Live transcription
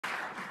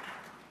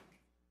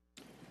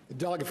The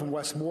delegate from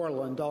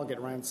Westmoreland, Delegate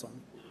Ransone.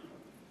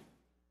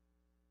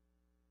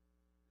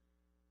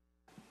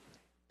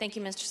 Thank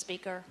you, Mr.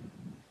 Speaker.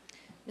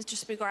 Mr.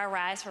 Speaker, I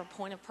rise for a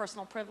point of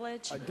personal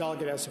privilege.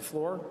 Delegate has the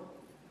floor.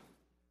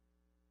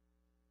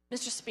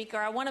 Mr. Speaker,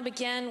 I want to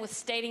begin with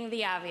stating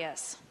the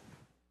obvious.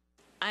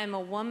 I am a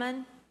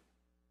woman,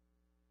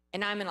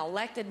 and I'm an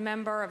elected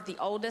member of the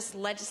oldest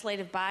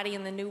legislative body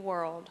in the New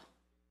World,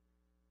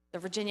 the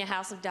Virginia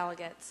House of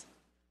Delegates.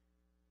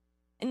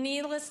 And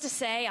needless to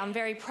say, I'm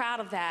very proud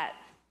of that,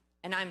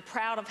 and I'm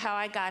proud of how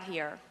I got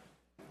here.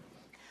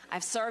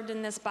 I've served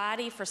in this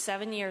body for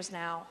 7 years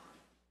now.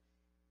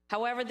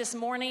 However, this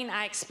morning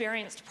I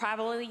experienced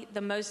probably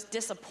the most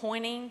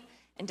disappointing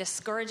and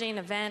discouraging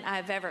event I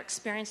have ever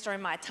experienced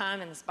during my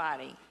time in this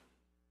body.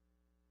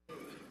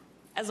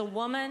 As a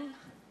woman,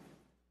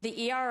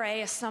 the ERA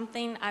is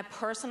something I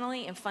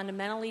personally and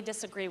fundamentally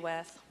disagree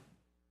with.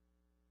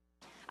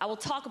 I will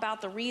talk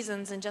about the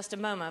reasons in just a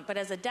moment, but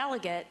as a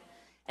delegate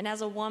and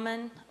as a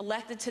woman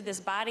elected to this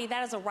body,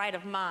 that is a right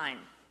of mine.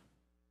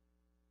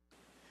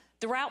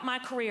 Throughout my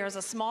career as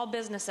a small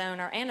business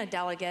owner and a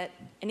delegate,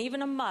 and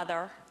even a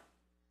mother,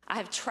 I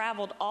have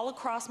traveled all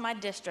across my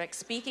district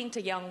speaking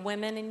to young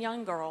women and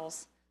young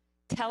girls,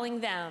 telling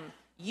them,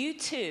 you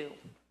too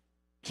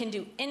can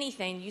do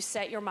anything you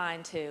set your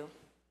mind to.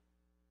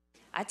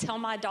 I tell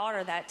my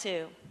daughter that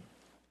too,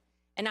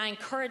 and I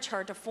encourage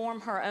her to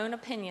form her own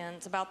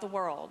opinions about the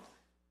world,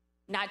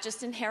 not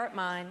just inherit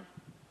mine.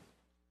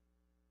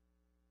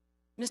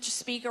 Mr.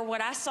 Speaker,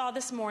 what I saw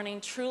this morning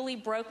truly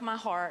broke my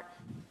heart.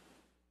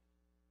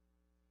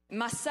 In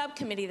my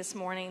subcommittee this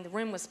morning, the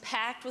room was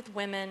packed with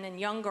women and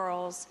young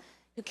girls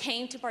who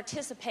came to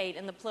participate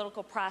in the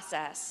political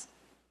process.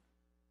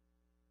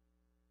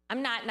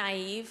 I'm not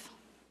naive.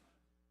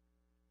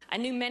 I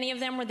knew many of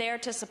them were there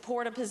to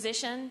support a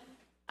position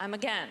I'm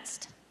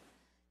against.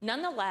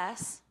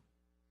 Nonetheless,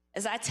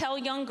 as I tell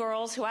young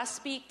girls who I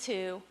speak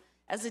to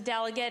as a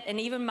delegate, and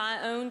even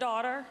my own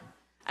daughter,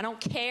 I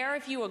don't care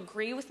if you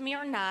agree with me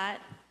or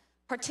not,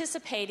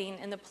 participating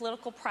in the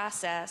political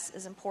process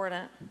is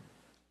important.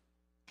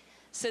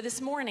 So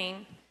this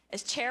morning,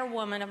 as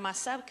chairwoman of my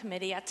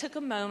subcommittee, I took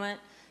a moment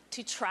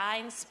to try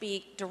and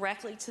speak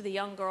directly to the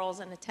young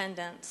girls in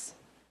attendance.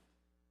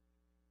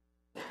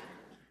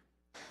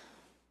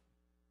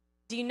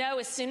 Do you know,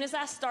 as soon as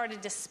I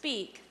started to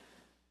speak,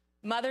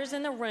 mothers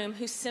in the room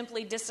who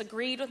simply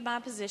disagreed with my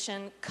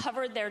position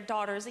covered their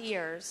daughters'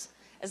 ears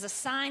as a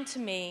sign to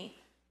me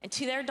and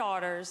to their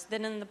daughters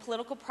that in the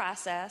political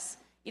process,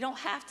 you don't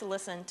have to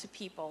listen to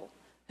people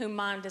whom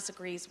mom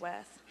disagrees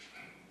with.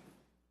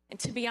 And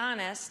to be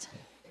honest,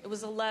 it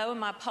was a low in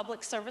my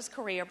public service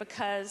career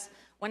because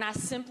when I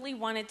simply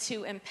wanted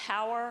to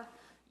empower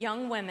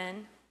young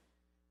women,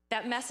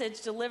 that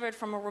message delivered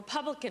from a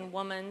Republican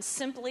woman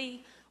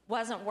simply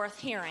wasn't worth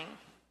hearing.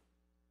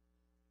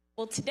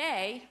 Well,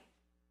 today,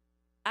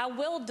 I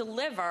will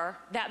deliver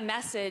that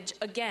message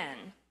again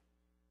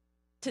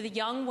to the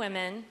young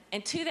women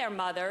and to their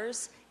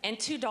mothers and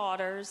to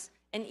daughters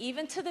and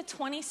even to the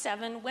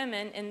 27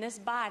 women in this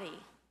body.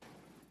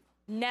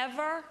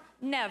 Never,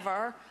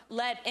 never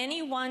let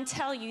anyone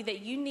tell you that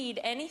you need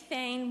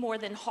anything more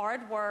than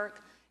hard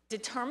work,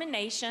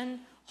 determination,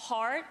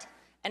 heart,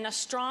 and a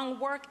strong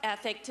work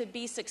ethic to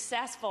be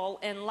successful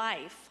in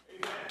life.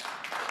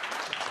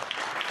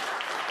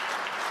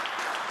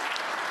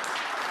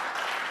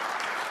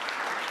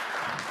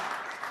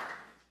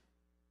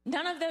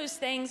 None of those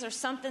things are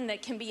something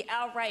that can be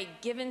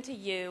outright given to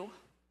you,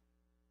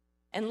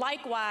 and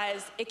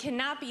likewise, it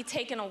cannot be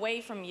taken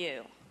away from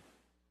you.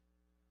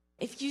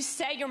 If you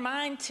set your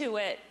mind to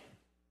it,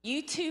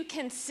 you too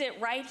can sit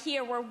right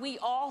here where we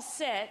all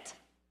sit,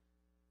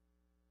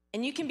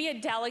 and you can be a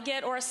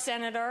delegate or a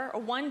senator, or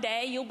one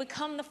day you'll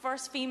become the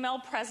first female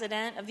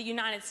president of the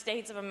United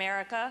States of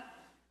America.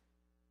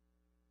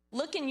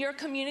 Look in your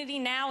community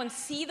now and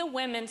see the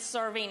women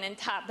serving in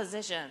top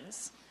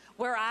positions.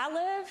 Where I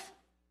live,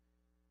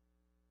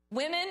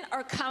 women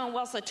are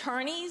Commonwealth's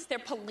attorneys, they're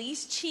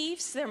police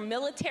chiefs, they're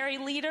military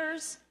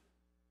leaders.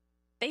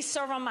 They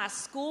serve on my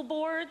school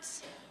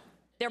boards,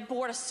 they're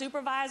board of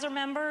supervisor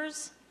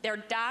members, they're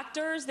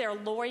doctors, they're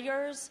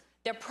lawyers,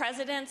 they're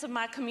presidents of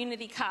my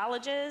community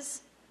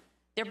colleges,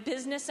 they're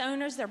business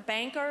owners, they're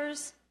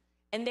bankers,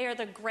 and they're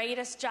the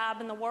greatest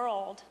job in the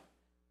world.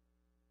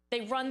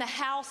 They run the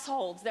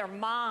households, they're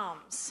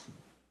moms.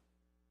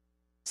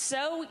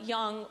 So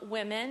young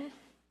women,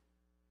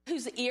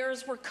 whose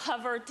ears were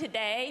covered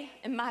today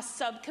in my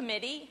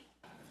subcommittee,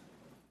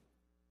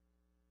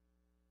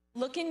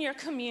 look in your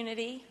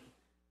community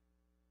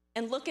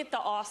and look at the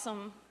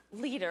awesome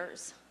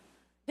leaders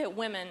that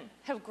women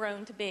have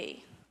grown to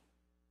be.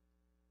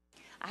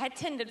 I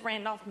attended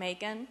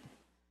Randolph-Macon,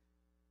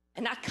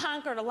 and I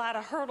conquered a lot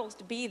of hurdles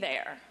to be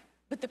there.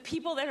 But the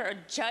people that are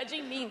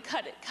judging me and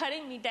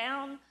cutting me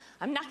down,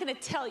 I'm not going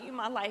to tell you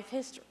my life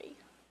history.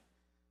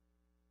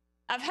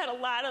 I've had a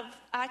lot of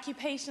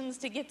occupations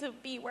to get to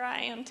be where I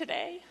am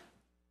today.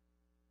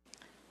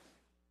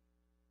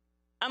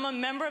 I'm a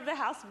member of the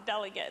House of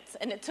Delegates,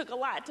 and it took a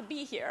lot to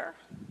be here.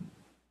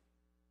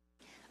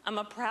 I'm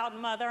a proud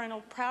mother and a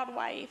proud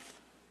wife.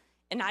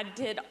 And I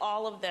did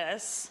all of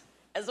this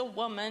as a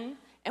woman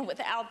and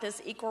without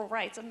this Equal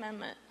Rights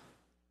Amendment.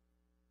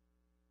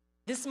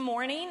 This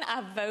morning,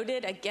 I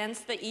voted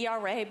against the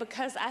ERA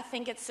because I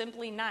think it's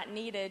simply not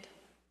needed.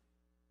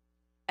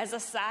 As a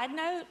side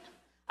note,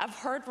 I've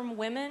heard from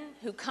women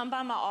who come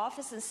by my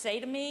office and say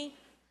to me,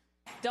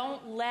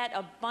 don't let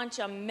a bunch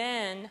of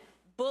men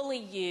bully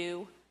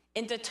you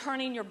into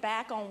turning your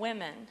back on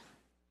women.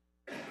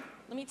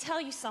 Let me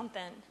tell you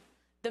something.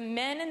 The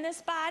men in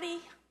this body,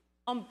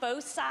 on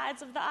both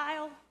sides of the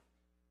aisle,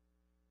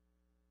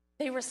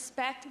 they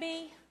respect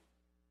me,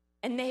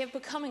 and they have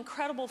become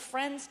incredible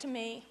friends to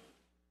me.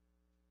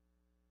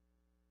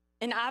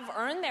 And I've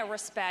earned their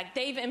respect.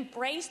 They've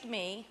embraced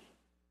me,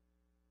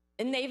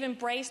 and they've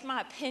embraced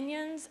my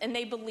opinions, and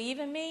they believe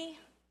in me,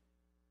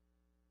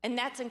 and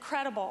that's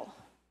incredible.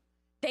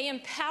 They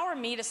empower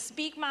me to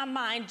speak my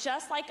mind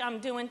just like I'm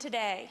doing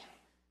today.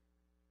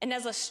 And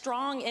as a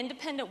strong,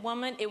 independent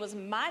woman, it was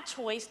my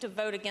choice to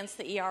vote against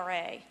the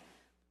ERA.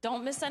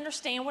 Don't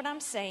misunderstand what I'm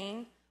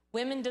saying.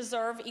 Women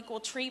deserve equal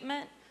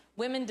treatment.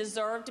 Women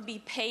deserve to be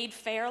paid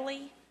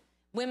fairly.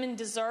 Women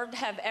deserve to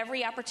have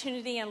every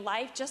opportunity in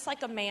life just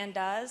like a man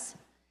does.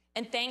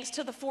 And thanks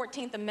to the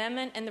 14th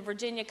Amendment and the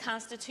Virginia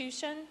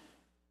Constitution,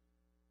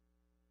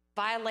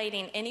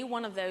 violating any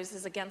one of those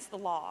is against the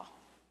law.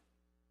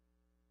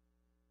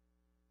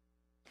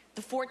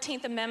 The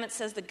 14th Amendment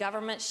says the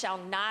government shall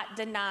not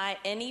deny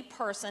any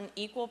person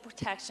equal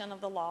protection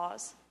of the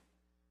laws.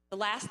 The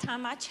last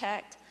time I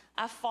checked,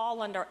 I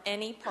fall under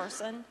any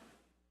person.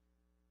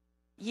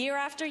 Year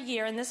after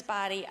year in this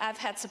body, I've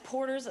had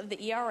supporters of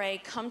the ERA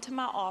come to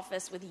my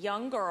office with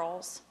young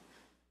girls,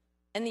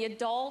 and the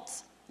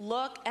adults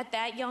look at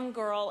that young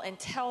girl and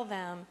tell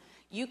them,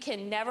 you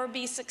can never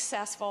be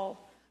successful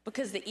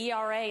because the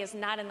ERA is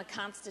not in the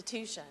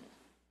Constitution.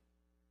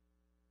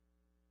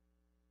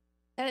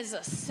 That is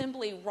a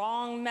simply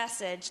wrong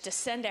message to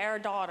send to our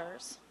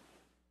daughters.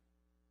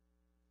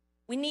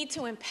 We need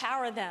to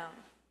empower them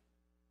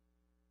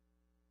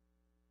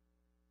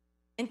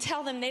and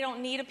tell them they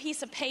don't need a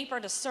piece of paper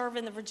to serve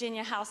in the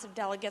Virginia House of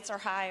Delegates or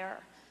higher.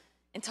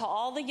 And to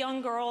all the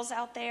young girls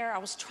out there, I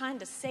was trying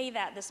to say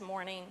that this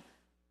morning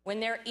when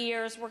their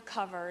ears were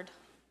covered.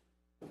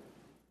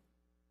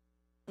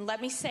 And let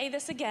me say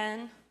this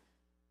again.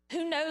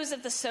 Who knows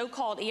if the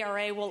so-called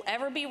ERA will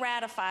ever be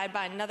ratified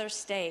by another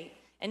state?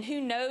 And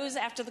who knows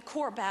after the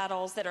court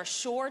battles that are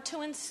sure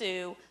to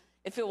ensue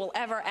if it will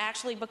ever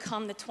actually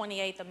become the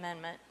 28th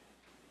Amendment.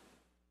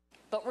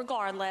 But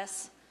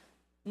regardless,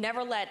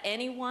 never let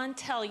anyone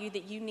tell you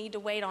that you need to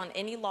wait on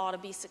any law to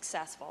be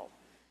successful.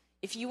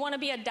 If you want to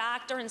be a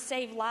doctor and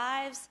save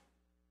lives,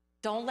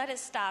 don't let it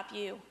stop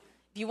you.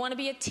 If you want to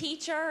be a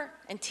teacher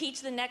and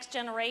teach the next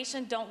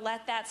generation, don't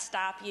let that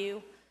stop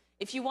you.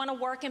 If you want to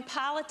work in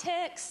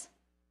politics,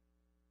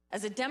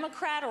 as a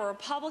Democrat or a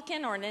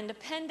Republican or an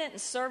independent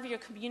and serve your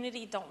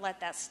community, don't let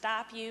that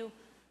stop you.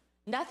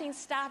 Nothing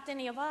stopped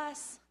any of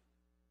us.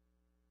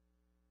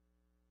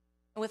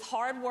 And with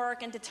hard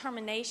work and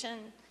determination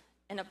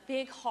and a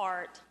big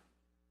heart,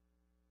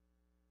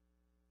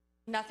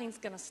 nothing's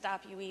going to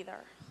stop you either.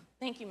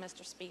 Thank you,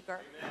 Mr. Speaker.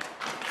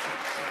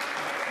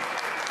 Amen.